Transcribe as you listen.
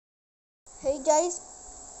Hey guys,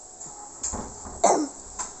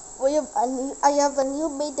 I have a new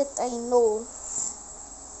bait that I know.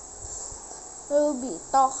 I'll be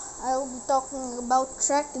talking about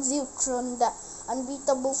Track Zeutron, the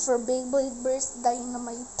unbeatable for Beyblade Burst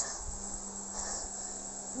Dynamite.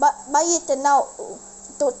 But buy it now,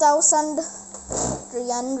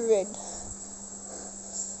 2,300.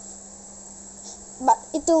 But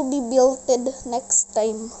it will be built next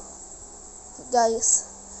time, guys.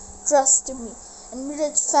 Trust me. And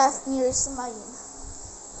Mirage Fafnir is mine,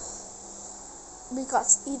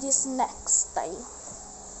 because it is next time.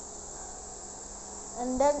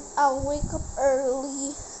 And then I'll wake up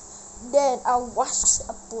early, then I'll wash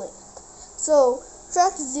a plate. So,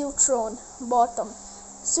 Track Zeutron bottom.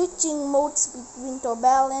 Switching modes between to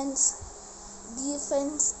balance,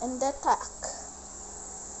 defense, and attack.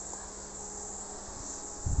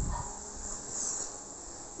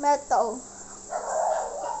 Metal.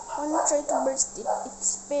 When you try to burst it, it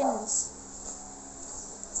spins.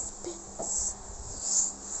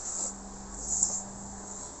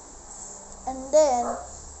 And then,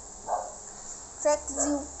 Track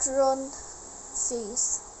Zeutron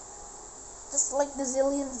face. Just like the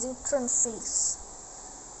Zillion Zeutron face.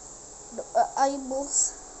 The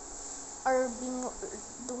eyeballs are being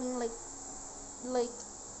doing like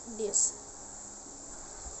this.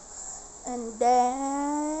 And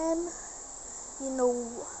then, you know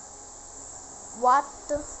what?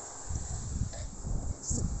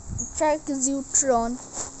 Track Zeutron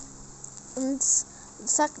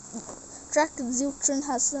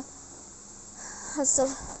has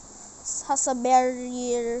a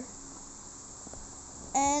barrier,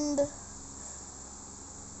 and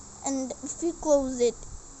if you close it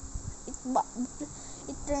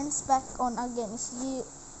turns back on again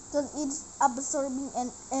because it's absorbing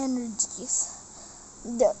energies.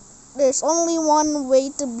 There's only one way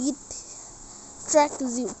to beat Track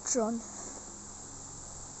Zeutron.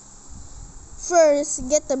 First,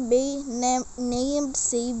 get a bay named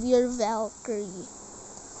Savior Valkyrie.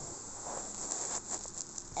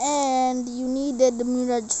 And you needed the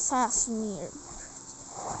Mirage Fafnir.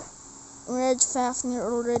 Mirage Fafnir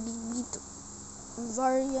already beat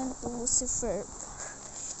Variant Lucifer.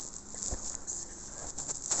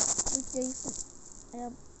 Okay,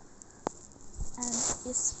 and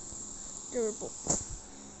it's terrible.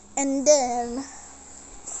 And then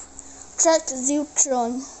Track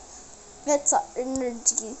Zeutron gets the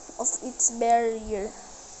energy of its barrier.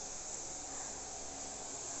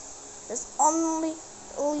 There's only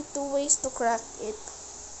two ways to crack it.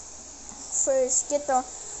 First, get a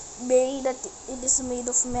bay that it is made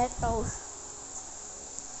of metal,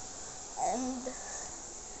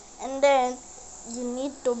 and then you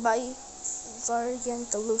need to buy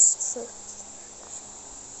Variant Lucifer.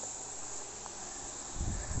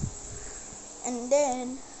 And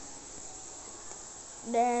then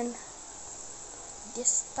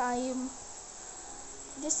this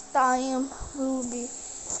time will be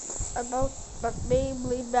about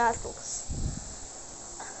Beyblade battles.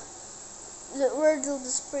 Where the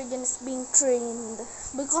Spriggan is being trained,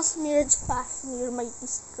 because Mirage Fafnir might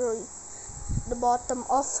destroy the bottom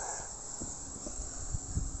of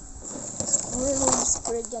Squirrel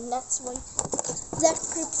Spriggan. That's why Zack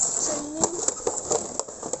Crips training.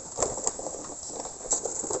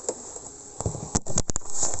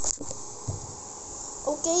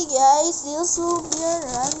 Okay guys, this will be a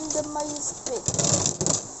randomized pick.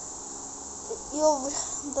 You have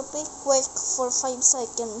to pick quick for 5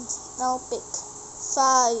 seconds. Now pick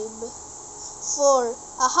 5, 4.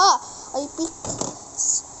 Aha! I picked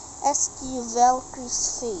SQ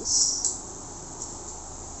Valkyrie's face.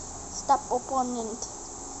 Stop opponent.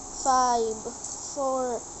 5,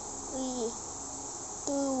 4, 3,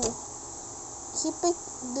 2. He picked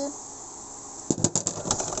the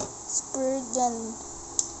Spriggan.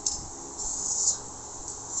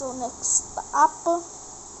 So next up,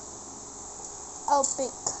 I'll pick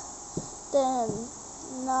 10,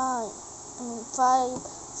 9, 5,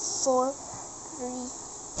 4, 3,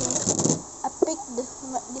 2. I picked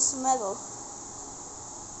this medal.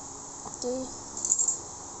 Okay.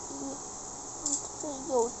 Here you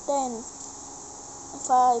go. 10,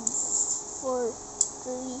 5, 4,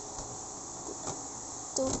 3,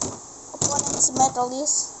 2. Opponent's medal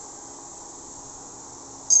is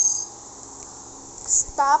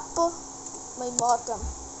stop my bottom.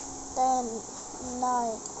 10,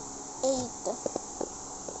 9, 8.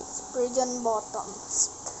 Spriggan bottom.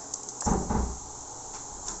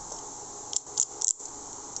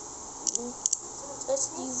 Let's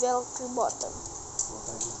do Valkyrie bottom.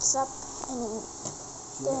 Stop and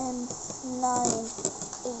 10, 9,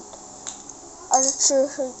 8. Archer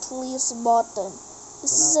Hercules button.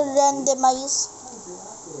 This is a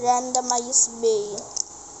randomized bay.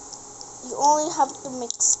 You only have to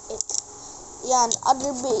mix it. Yan,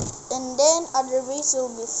 other bay, and then other bays will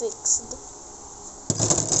be fixed.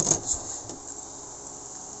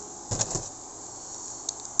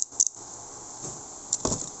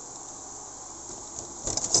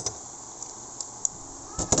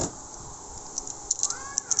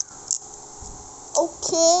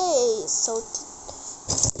 Okay, so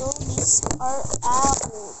these are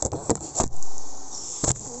out.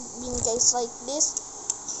 Being guys like this.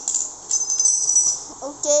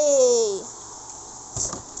 Okay.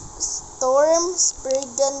 Storm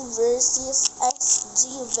Spriggan versus SG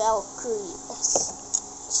Valkyrie.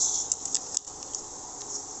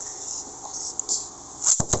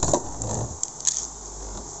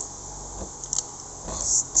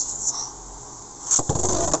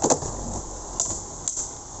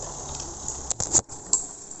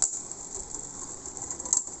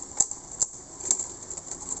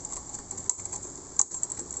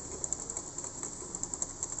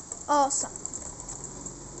 Awesome.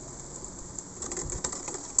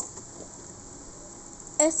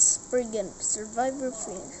 Spriggan Survivor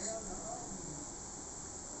finish.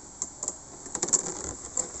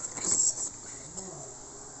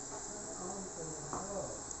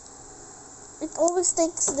 It always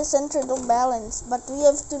takes the center of balance, but we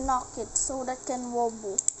have to knock it so that can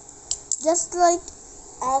wobble. Just like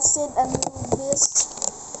Acid and Rubis.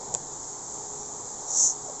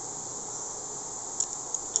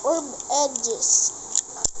 Orb edges.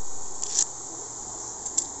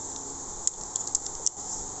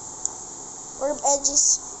 Orb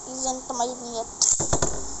edges isn't mine yet.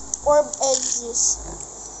 Orb edges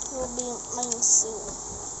will be mine soon.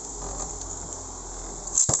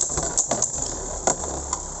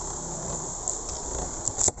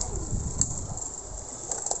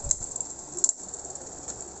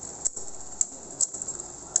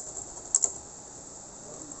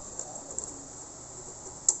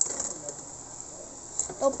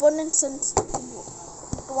 The opponent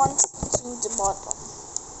wants to change the bottom.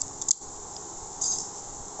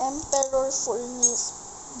 Emperor Furnace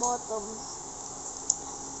bottom.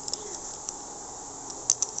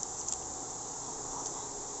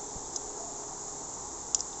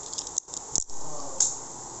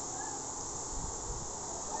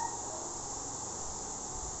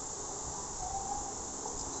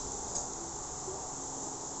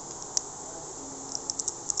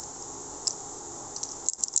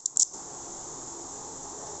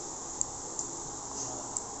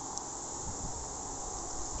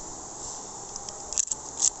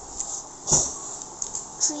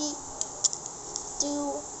 Three,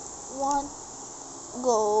 two, one,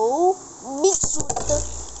 go. Big shoot.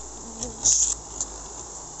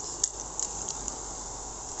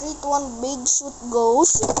 3, 2, 1, big shoot, go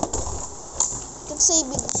shoot. You can say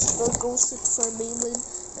big shoot or go shoot for Beyblade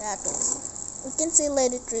battles. You can say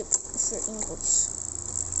let it rip if you're English.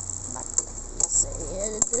 But let's say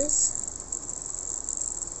this.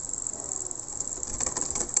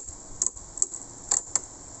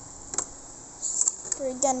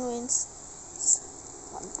 Spriggan wins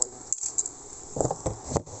 1 point.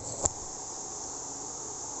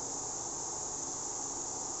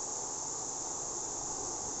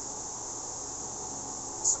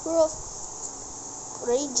 Squirrel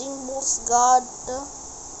Raging Bulls got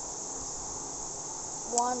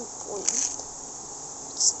 1 point.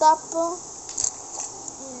 Stop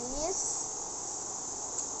Elias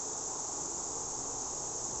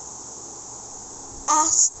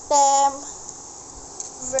Astem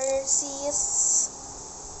versus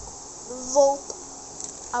Volt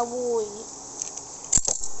Avoy.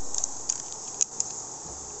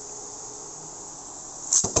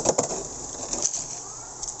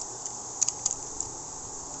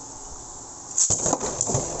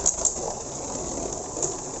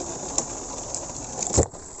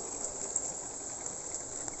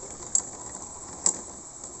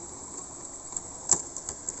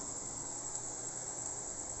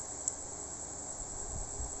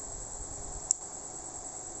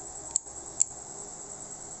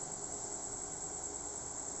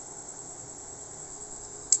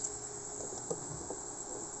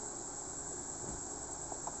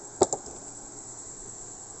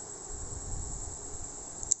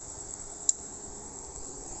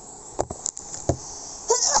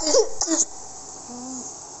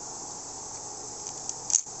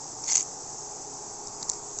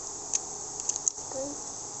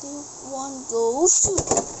 One go shoot.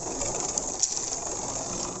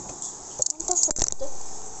 And the first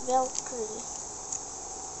Valkyrie.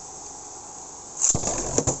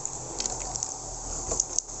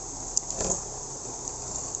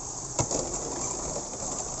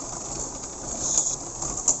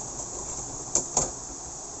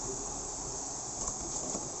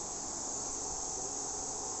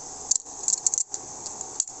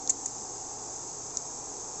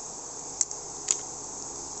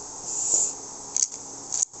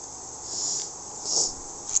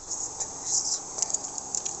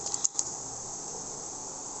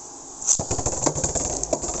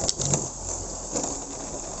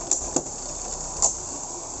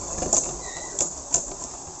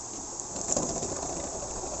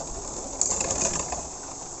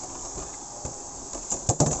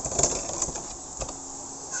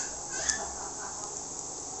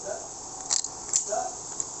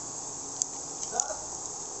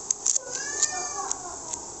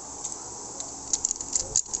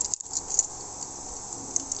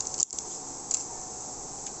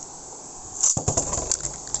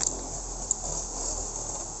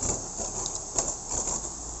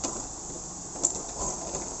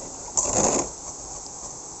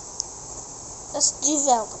 SG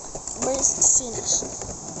Valkyrie, burst finish.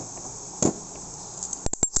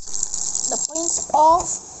 The points of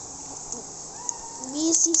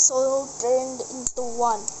BC Soil turned into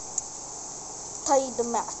 1. Tie the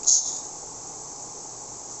match.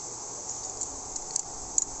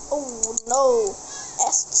 Oh no!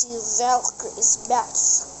 SG Valkyrie is back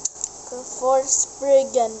for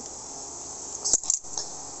Spriggan.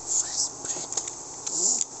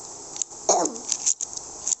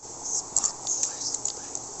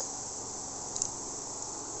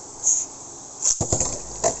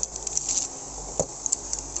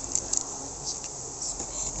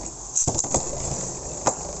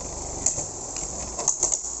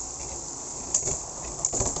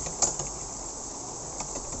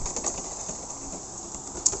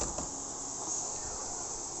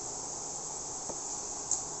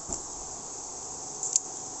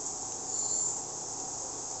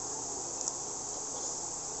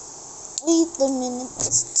 Wait a minute,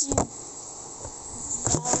 SG Valkyrie.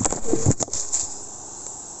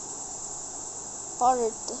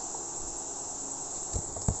 Part.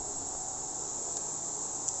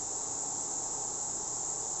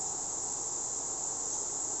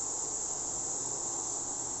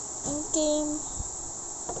 In game,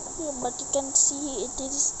 yeah, but you can see it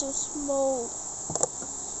is too small,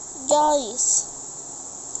 guys.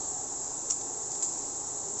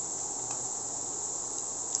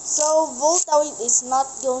 So Voltawid is not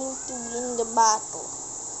going to win the battle.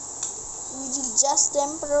 We did just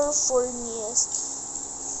Emperor Fornius.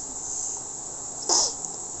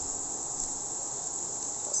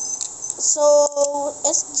 So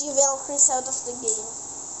SG Valkyrie is out of the game.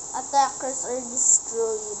 Attackers are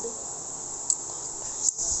destroyed.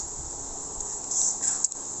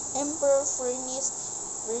 Emperor Furnace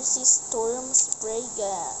versus Storm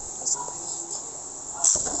Spriggan.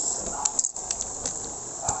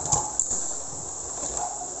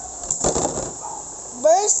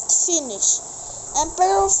 Burst finish.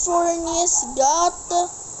 Emperor Furnace got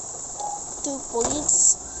 2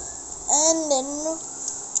 points, and then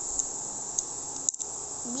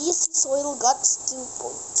BC Soil got 2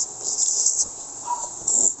 points. BC Soil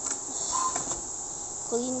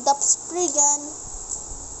cleaned up Spriggan.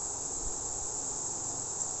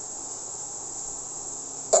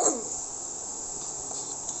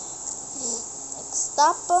 Next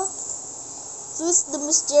up, choose the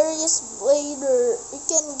mysterious blader. You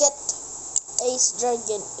can get Ace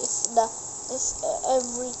Dragon if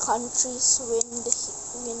every country's wind.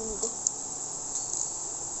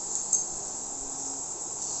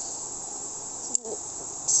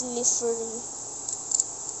 Slippery.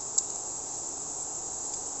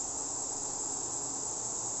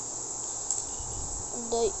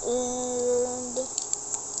 They earned.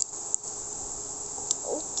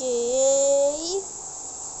 Okay.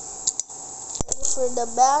 Ready for the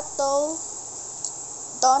battle.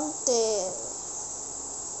 Dante.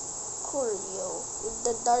 Curio with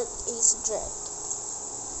the Dark Ace Dread.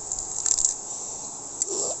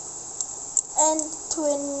 And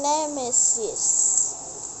Twin Nemesis.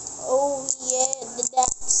 Oh yeah,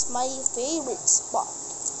 that's my favorite spot.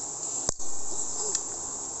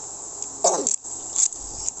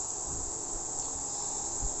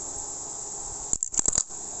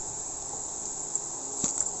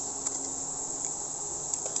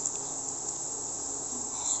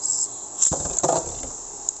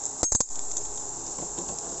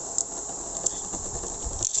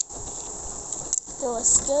 So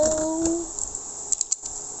let's go.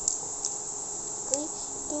 3,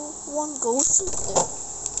 2, 1, go shoot them.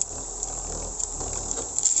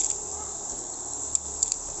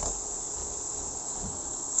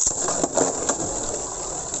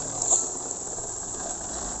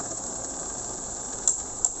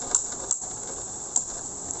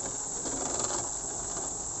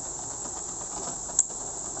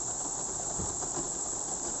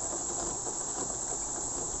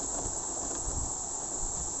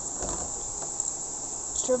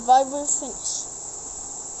 Survivor finish.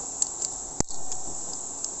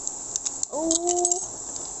 Oh,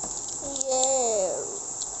 yeah.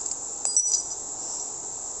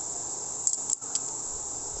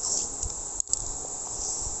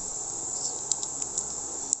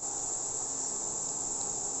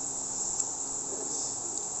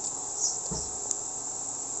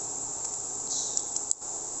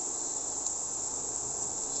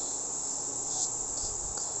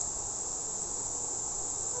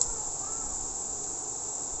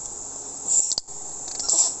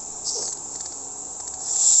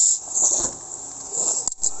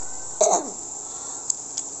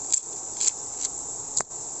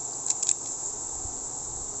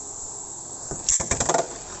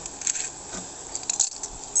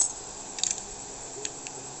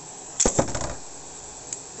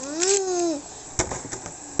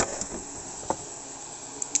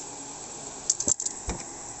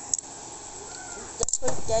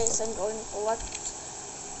 Wait guys, I'm going to watch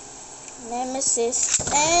Nemesis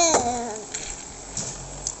and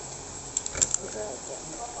Dragon.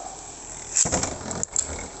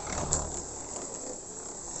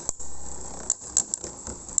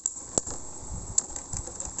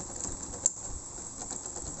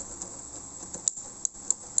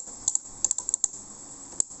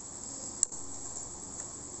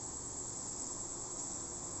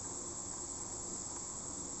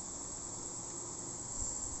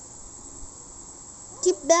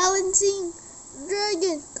 Keep balancing,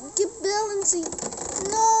 Dragon. Keep balancing.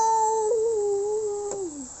 No.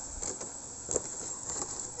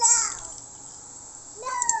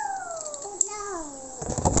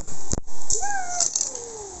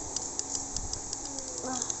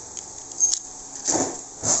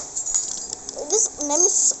 This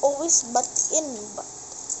Nemesis always butt in, but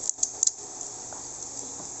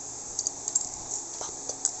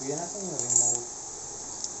Bigyan natin yung remote.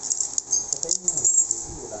 Patay mo yung TV.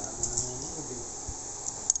 Wala naman nanonood eh.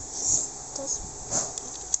 tas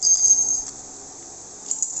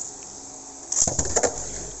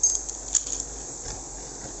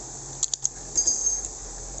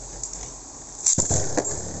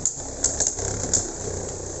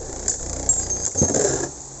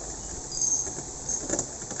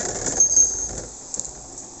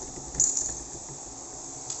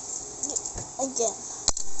again.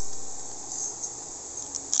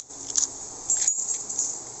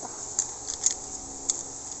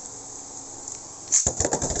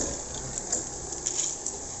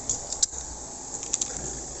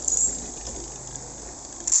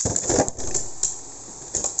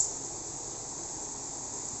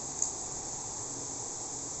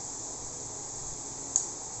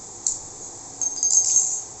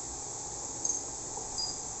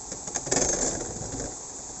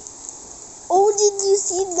 Oh, did you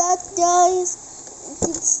see that, guys?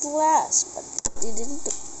 It slashed, but it didn't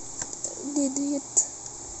hit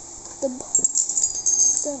the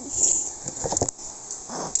button.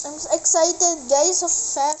 I'm excited, guys, of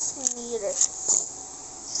 5 meters.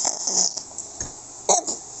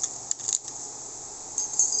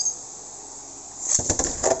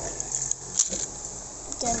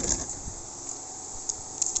 Again,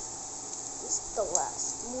 this is the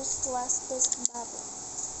most lastest battle.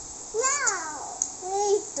 No!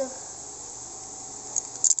 Wait!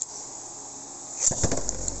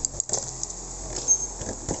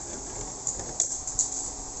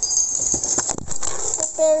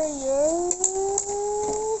 Prepare your...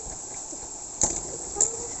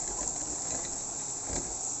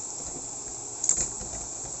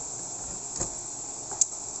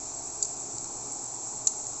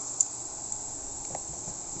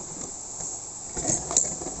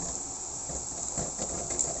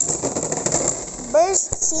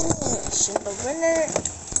 Burst finish. And the winner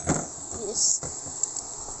is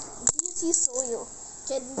Beauty Soil.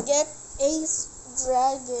 Can get Ace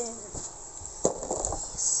Dragon.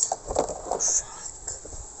 Ace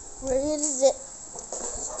Dragon. Where is it?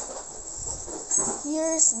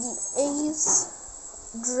 Here's the Ace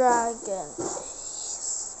Dragon.